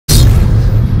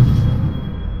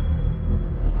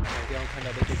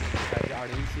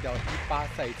2017到18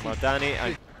赛季。Mardani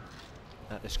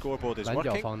and the scoreboard is 蓝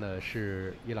角 working. 方呢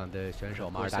是伊朗的选手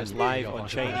马尔 This 达 is 尼， live 右 on 方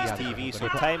是本地 Chinese 亚的 TV, 格 so 雷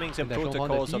克。 timings 现 and 在双方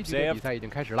的 protocols 第一局的比 observed. 赛已经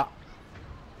开始了。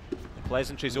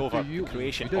 Pleasantries 对 over. 于5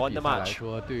 Croatia 局的 on 比 the 赛来 match.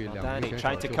 说，对两 Mardani 名选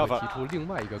trying 手 to 就会 cover. 提出另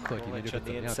外一个课题，那 Golec 就是 on 怎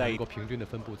the 么样才能 inside. 够平均的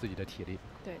分布自己的体力。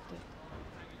对对。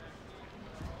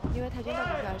 因为跆拳道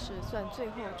比赛是算最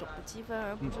后总的积分，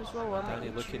而不是说我每 Mardani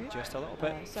一局 looking just a little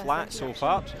bit 算 flat 3 so 局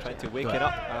far, 是 trying 这 to 样 wake it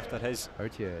up after his 而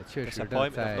且确实的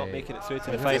disappointment 在 of not making it through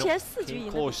to 我 the 们之 final. 前4局 Came 赢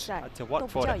的比 close, 赛 had to 都 work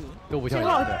不 for 叫 it. 赢，都不像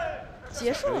最后赢的。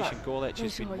结束了 Croatian Golec 那 has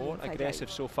时 been 候 more 赢才叫 aggressive 赢。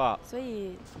 so far. 所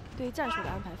以对于战术的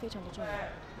安排非常的重要。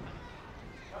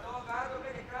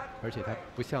 而且它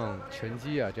不像拳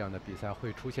击啊这样的比赛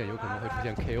会出现，有可能会出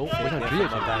现 KO， 不像职业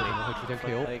拳击有可能会出现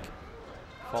KO， Leg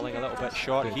falling a little bit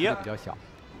short 对， here. 比较小。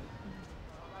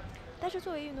 但是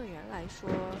作为运动员来说，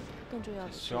更重要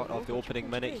的是 Short of the opening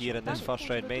minute here in this first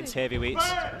round, men's 场 heavyweights.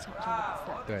 上的比赛。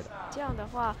对的，这样的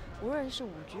话，无论是5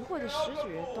局或者10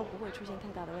局，都不会出现太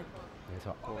大的问题。没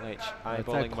错。 Golec 在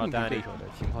eyeballing 控制对 Mardani. 手的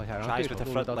情况下，让对手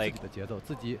落入到自己的节奏，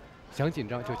自己想紧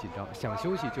张就紧张，想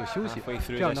休息就休息。 Halfway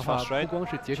through 这样 this 的话， first round, 不光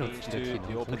是节省自己的体 change to 能，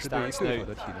 the 同 open 时对于 stance 对 now. 手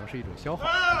的体能是一种消耗。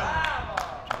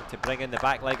 Trying to bring in the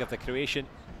back leg of the Croatian.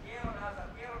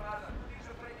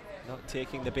 Not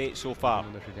taking the bait so far. 5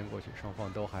分钟的时间过去，双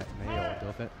方都还没有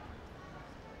得分。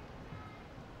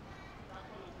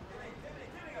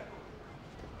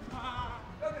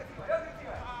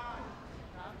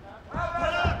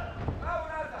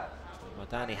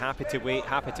 Mardani happy to wait,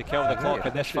 happy to kill the clock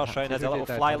in this first round. Has a little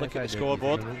fly look at the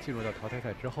scoreboard. 进入到淘汰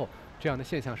赛之后，这样的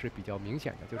现象是比较明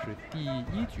显的，就是第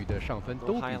1局的上分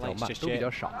都比较慢，都比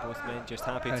较少。 Both men just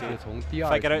happy 但是 to 从第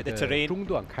2 figure out 局 the 的 terrain. 中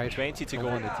段开始， 20 to 双 go.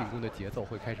 方的进攻的节奏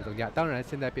会开始增加。当然，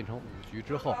现在变成5局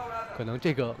之后，可能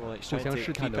这个互相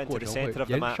试探的过程会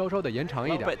稍稍的延长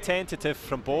一 A 点， bit tentative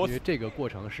from 因 both. 为这个过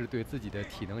程是对自己的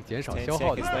体能减少 10消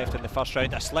耗的。 seconds left in the first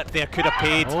round. A slip there could have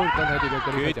paid. 哦，刚才这边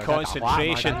格雷 Good 克脚下打滑，马尔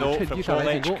concentration 达 though 尼趁 from 机上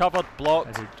来进 Golec. 攻， Covered, blocked.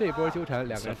 但是这波纠缠，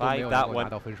两个人都没有能够拿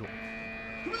到分数。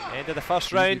 End of the first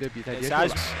第1局 round. 的比赛 It's 结束了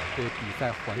as，对比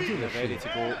赛环境的适 ready 应。 to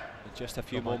go in just a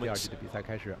few 双方第2 moments. 局的比赛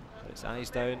开始。 It's eyes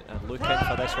down and look in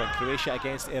for this one. Croatia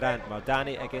against Iran.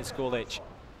 Mardani against Golec.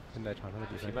 现在场上的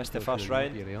比赛 If you missed the 就 first 是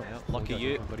round, 0比0， lucky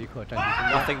you. 格里克占据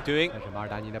中间， Nothing doing. 但是马尔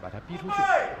达尼呢把他逼出去。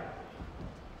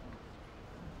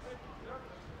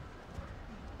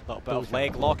 A little bit of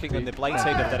leg locking on the blind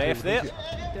side of the ref there.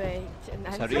 对，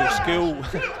 It's a real school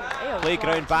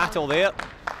playground battle there.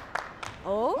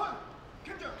 哦，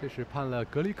这是判了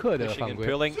格里克的 Pushing 犯 and 规。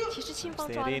 pulling. 其实青 It's 方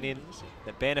the 抓的很 Iranian 明显，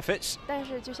 that benefits. 但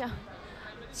是就像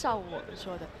上午我们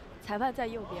说的，裁判在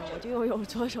右边，我就用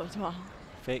左手抓，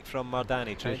 Fake from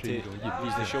Mardani, 这 trying 是一 to 种隐蔽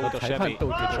use the 性和 shoulder 裁判 shimmy 斗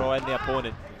to 智斗 draw 勇。 in the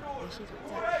opponent. 也是一种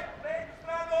战术。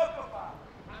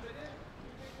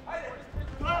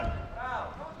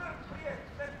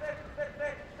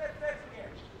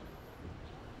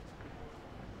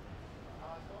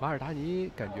 马尔达尼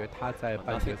感觉他在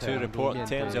半决 Nothing 赛 to 当中 report 面 in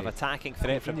对 terms of attacking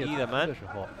threat 分 from 界 either 的 man. 时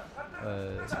候，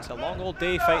 It's a long old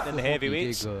day fighting 似 in 乎 the 比这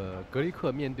heavyweights. 个格里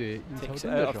克面对印乔 Takes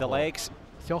敦 it 的 out of 时 the 候， legs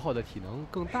消耗的体能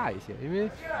更大一些，因为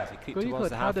as he 格 creeps 里克 towards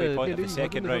the 他的 halfway point 面 of 对 the 印乔敦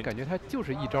second 的时候， round. 感觉他就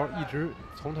是一招一直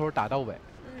从头打到尾，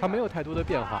他没有太多的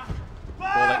变化，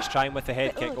 Golec's trying with the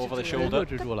head 被 kick over the 被 shoulder. 遏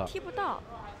制住了。踢不到，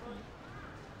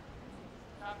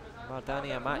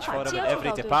 Mardani a 无 match 法 for him 接 in 触 every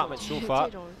到对手， department so 这 far.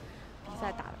 种比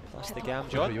赛打的 Plus 太 the 痛苦 gam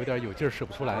就是 job. 有点有劲儿使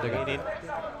不出来的感觉。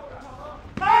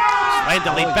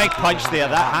 Splendidly big punch there.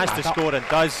 That has to score and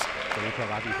does. 格里克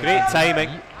把比分 Great 3-1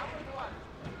 timing.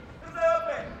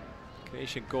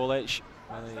 Croatian Golec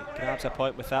really grabs a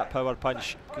point with that power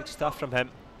punch. Good stuff from him.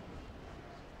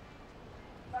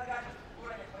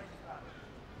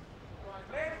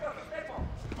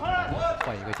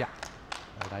 换一个架，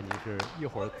马尔达尼是一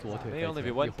会儿左腿 May 在 only 前， be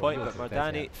一 1会儿 point, 右 but 腿在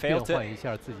Mardani 前，变 felt 换 it. 一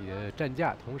下自己的战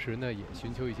架，同时呢也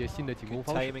寻求一些新的进攻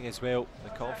Good 方式。 timing as well.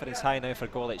 The confidence high now for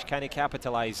Golec. Can he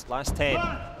capitalise? Last 10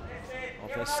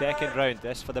 of this second round.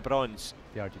 This for the bronze.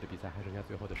 第2局的比赛还剩下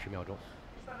最后的10秒钟。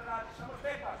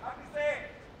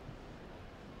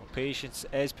 Patience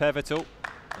is pivotal,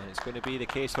 and it's going to be the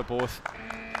case for both.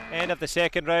 End of the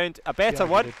second round, a better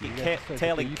one. He kept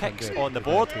telling kicks on the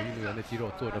board, 运动员的肌肉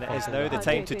做着 and it 放 is 松 now 的 the 动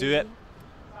time 作 to do it.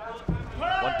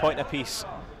 1 point apiece.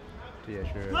 这也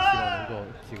是希望能够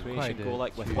尽快 Croatian 的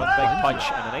Golec 去 with one big 缓 punch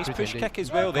解 and a nice 之 push 前 kick 这 as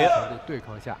well 高 there. 强度对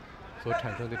抗下所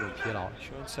产生的这种疲劳。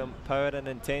 Showing some power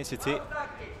and intensity.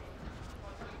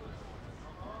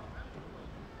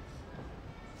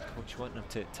 Coach wanting him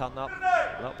to turn up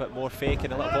a little bit more fake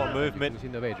and a little more movement. 中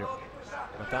心的位置，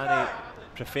 Mardani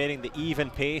preferring the even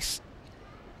pace.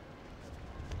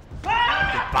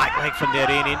 Good back leg from the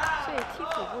Iranian. 所以踢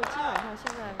腹部基本上现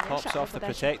在连 Pops 闪都 off 不 the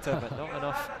带闪。 protector, but not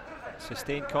enough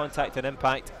sustained contact and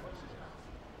impact.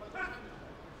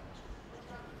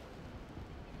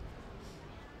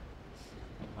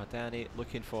 Mardani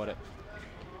looking for it.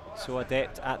 So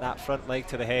adept at that front leg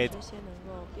to the head.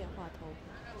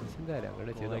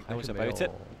 Golec knows about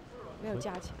it. That's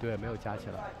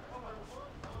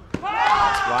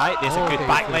right, there's a good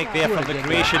back leg there from the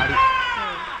Croatian.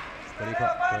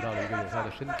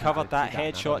 Covered that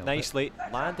headshot nicely,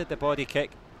 landed the body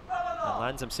kick, and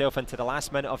lands himself into the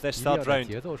last minute of this third round.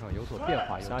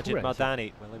 Sajjad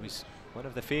Mardani, well, he was one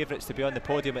of the favourites to be on the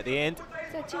podium at the end.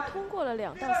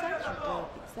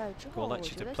 Golec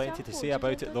should have plenty to say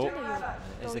about it though.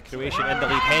 As the Croatian in the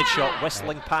lead, headshot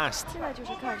whistling past.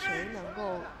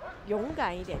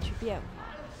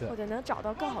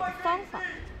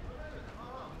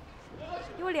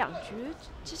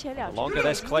 The longer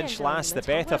this clinch lasts, the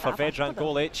better for Vedran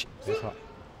Golec.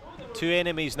 2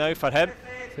 enemies now for him,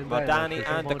 Mardani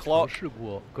and the clock.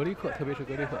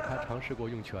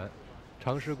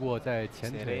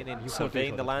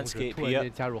 Surveying the landscape here.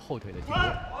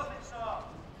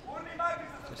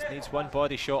 Just needs one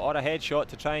body shot or a headshot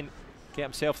to try and get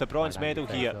himself the bronze medal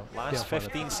here. Last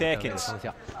 15 seconds.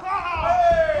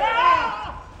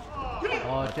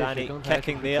 Mardani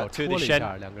kicking there to the shin.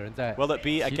 Will it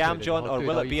be a Gamjon or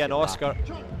will it be an Oscar?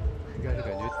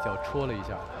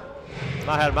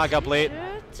 Maher Magablate,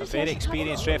 a very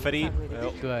experienced referee.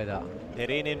 Well, the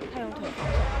Iranian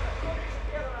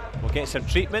will get some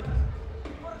treatment.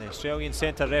 The Australian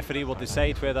centre referee will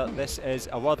decide whether this is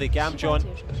a worthy Gamjon.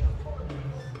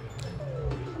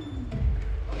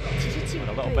 And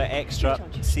a little bit extra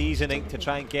seasoning to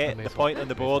try and get the point on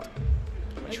the board.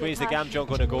 Which way is the Gamjon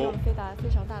going to go?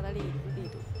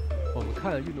 我们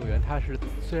看运动员，他是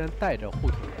虽然带着护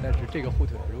腿，但是这个护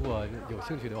腿如果有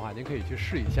兴趣的话，您可以去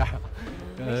试一下。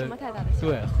对，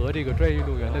和这个专业运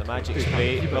动员的对抗，基本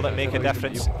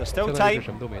上是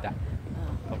什么都没带。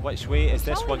But which way is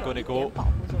this one going to go?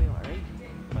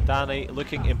 Mardani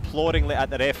looking imploringly at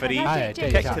the referee.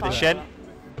 Kick to the shin.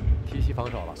 提膝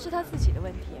防守了。是他自己的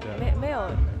问题，没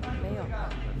有。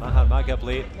Maher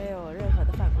Magablate. 没有任何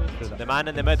的犯规。The man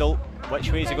in the middle.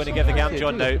 Which way is he going to give the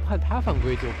Gamjon now? 判他犯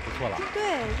规就不错了。对，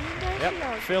应该是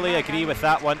要。Fully agree with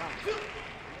that one.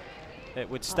 It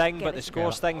would sting, but the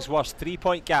score stings worse.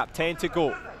 3-point gap, 10 to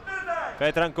go.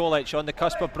 Vedran Golec on the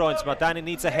cusp of bronze. Mardani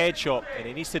needs a headshot, and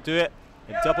he needs to do it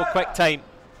in double quick time.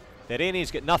 The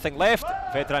Iranian's got nothing left.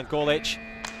 Vedran Golec,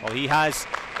 well, he has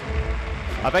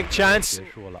a big chance.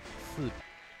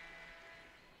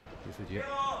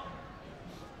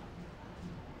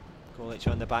 Golec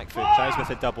on the back foot, tries with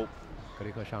a double.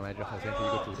 Sajjad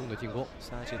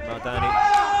Mardani.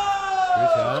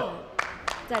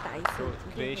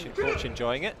 Croatian coach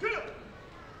enjoying it.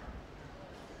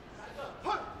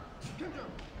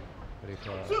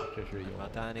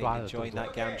 Mardani enjoying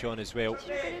that Gamjon as well.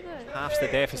 Halves the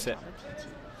deficit.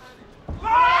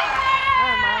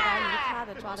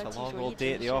 It's a long old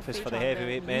day at the office for the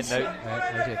heavyweight men now.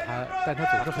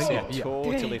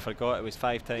 Totally forgot it was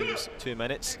 5 times 2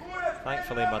 minutes.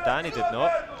 Thankfully Mardani did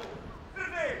not.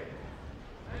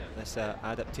 This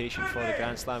adaptation for the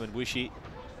Grand Slam in Wuxi.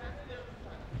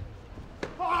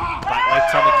 Back leg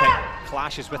turning kick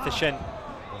clashes with the shin.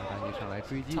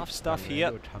 Tough stuff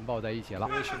here.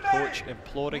 Croatian coach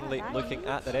imploringly looking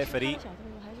at the referee.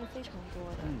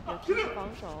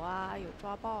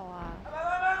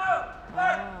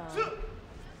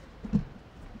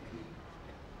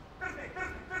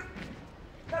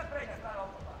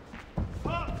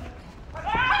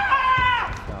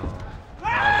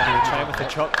 Trying with the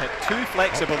chop kick, too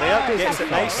flexible there, gets it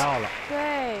nice.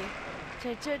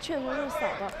 这确实是扫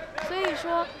到，所以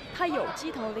说他有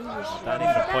击头的意识。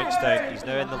Danny from points down. He's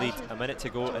now in the lead. A minute to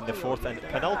go in the 4th and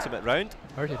penultimate round.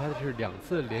 而且他是2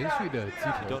次连续的击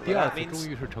头，第2次终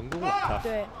于是成功了。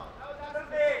对，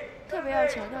特别要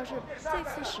强调是这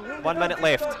次使用。1 minute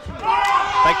left.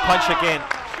 Big punch again.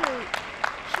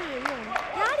 是用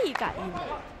压力感应的，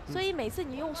所以每次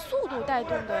你用速度带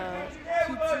动的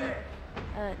踢击，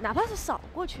哪怕是扫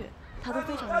过去。 他都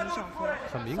非常容易上分，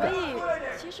所以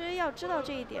其实要知道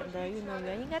这一点的运动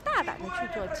员应该大胆的去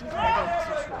做击头的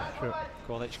技术。是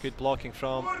Golec good blocking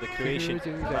from the Croatian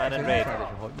man in red.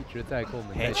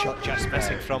 Headshot just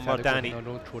missing from Mardani. 当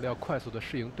中除了要快速的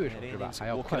适应对手之外，还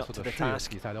要快速的适应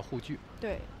比赛的护具。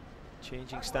对。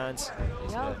Changing stance.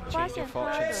 Changing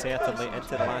fortune certainly into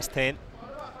the last 10.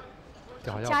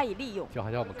 加以利用，就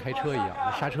好像我们开车一样，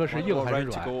刹车是硬还是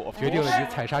软，决定了你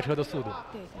踩刹车的速度。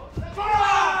对。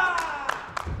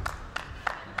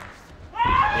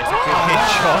 There's a good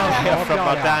headshot here from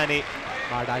Mardani.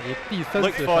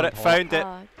 Looked for it, found it,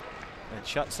 and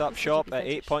shuts up shop at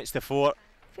 8 points to 4.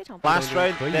 非常棒。 Last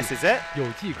round, this is it. 有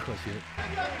迹可循，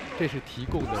这是提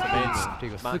供的这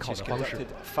个思考的方式。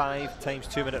 5 times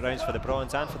 2-minute rounds for the bronze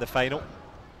and for the final.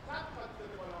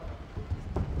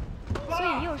 所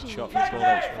以又是一 Shot from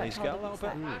Golec. He's got a little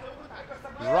bit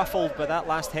ruffled by that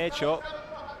last headshot.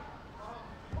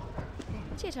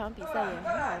 这场比赛也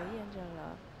很好的验证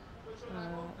了。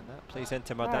 And that plays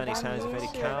into Mardani's hands, a very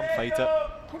calm fighter.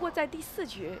 通过在第4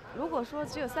局，如果说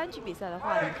只有3局比赛的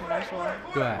话，你可能说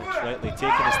对 Rightly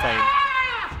taking his time.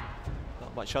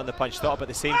 Not much on the punch, thought about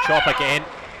the same chop again.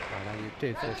 马尔达尼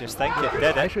这次 Just think it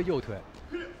did 还 it. 是右腿。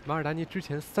马尔达尼之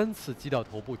前3次击到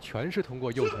头部全是通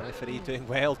过右腿。 Referee doing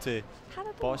well to 他的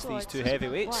boss 动作 these two 其实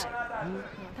heavyweights.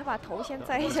 他把头先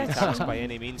栽 Not 下 easy 去。 task by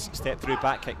any means. Step through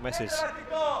back kick misses.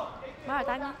 马尔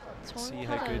达尼从 See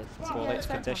他 how 的 good 今天的 Golec's 3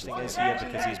场比 conditioning is 赛 here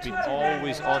because he's been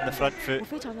always on the front 我 foot.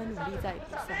 非常的努力在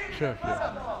比赛。是。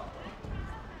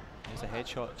 There's a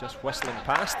headshot just whistling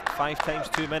past. 5 times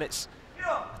 2 minutes.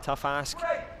 A tough ask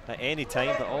at any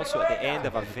time, but also at the end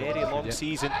of a very long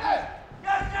season.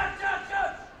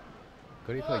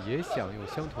 格里克也想用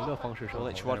相同的方式上头，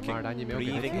 Golec 但是马尔达尼 working, 没有给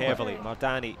他 breathing 机会。 heavily.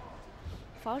 Mardani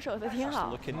防守的挺好，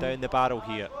 looking down the barrel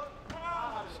here.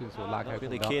 迅速拉开 Not 空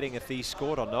really 档。 caring if these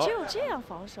score or not. 只有这样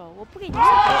防守，我不给你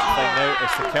Important thing now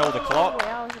is to kill the 我 clock.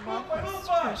 要什么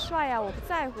很帅呀，我不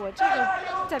在乎，这个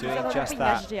在比赛当中不应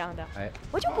该是这样的，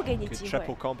我就不给你 Good 机会，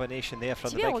 triple combination there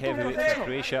from 即 the 便 big 我动作 heavyweight 很 from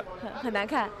丑， Croatia. 很难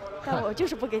看，但我就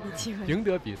是不给你机会。赢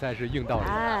得比赛是硬道理。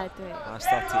哎，对。 Last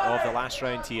 30 of the last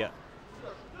round here.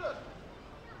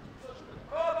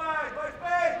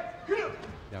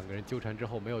 两个人纠缠之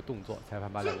后没有动作，裁判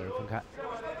把两个人分开。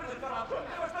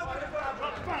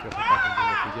这半分钟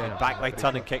的时间上 Back leg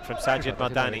turning kick from Sajjad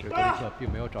Mardani. 格里克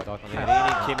并没有找到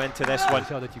Irani came into this 有 one.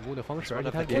 效的进攻的方式，而且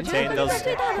他我连觉得格里克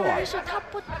最大的问题是他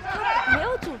没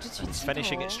有组织去 He's 击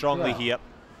finishing it 头。 strongly here.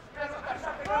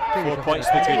 4 points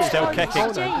to good, still kicking.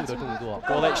 高难度的动作，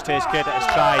 Golec to his credit has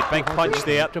tried. Big punch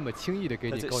there. 这么轻易的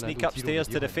给 Does 你 it 高难 sneak 度击中的 upstairs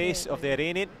机 to the 会。 face of the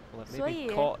Iranian? Well, it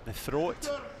maybe caught the throat.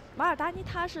 马尔达尼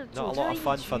他是 Not a 组织 lot 了 of 一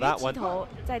fun 局 for that 击 one. 头，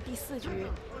在第4局、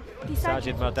第3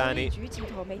局 Sajjad 组织了 Mardani 一局击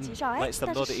头没击上，哎， lets them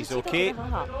但 know 是 that 时 he's 机都做 okay. 得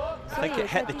很好， I 所以 think it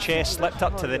在 hit 第 the 4 chest, 局 slipped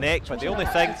up to the neck, 出 but 现 the 了 only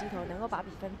 2 thing 个击头能够把比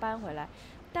分扳回来，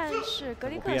但是格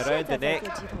里 will 克 be 现 around 在 the 在 neck 做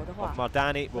击头的 of 话，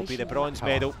 Mardani will be the bronze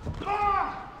medal.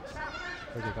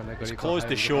 而且刚才格 He's 里克 closed 还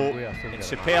the 有一个 show 犯规啊，送 in 给了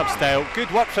superb style. Good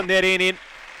work from the Iranian.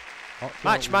 好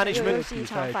Match management 比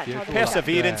赛结束了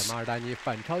Perseverance 对马尔达尼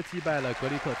反超击败了格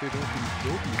里克，最终是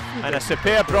9比4。 And a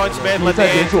superb bronze medal 比 in the 赛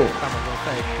结 end. 束，大满贯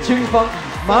赛事青方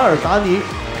马尔达尼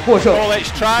获胜。 Golec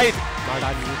tried, 马尔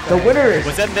达尼 The winner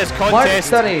was is in this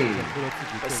contest. Mardani 出了自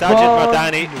己 But 最 Sajjad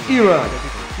Mardani, Iran.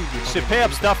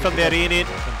 superb stuff from the Iranian.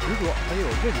 很执着，很有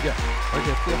韧劲，而且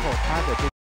最后他的这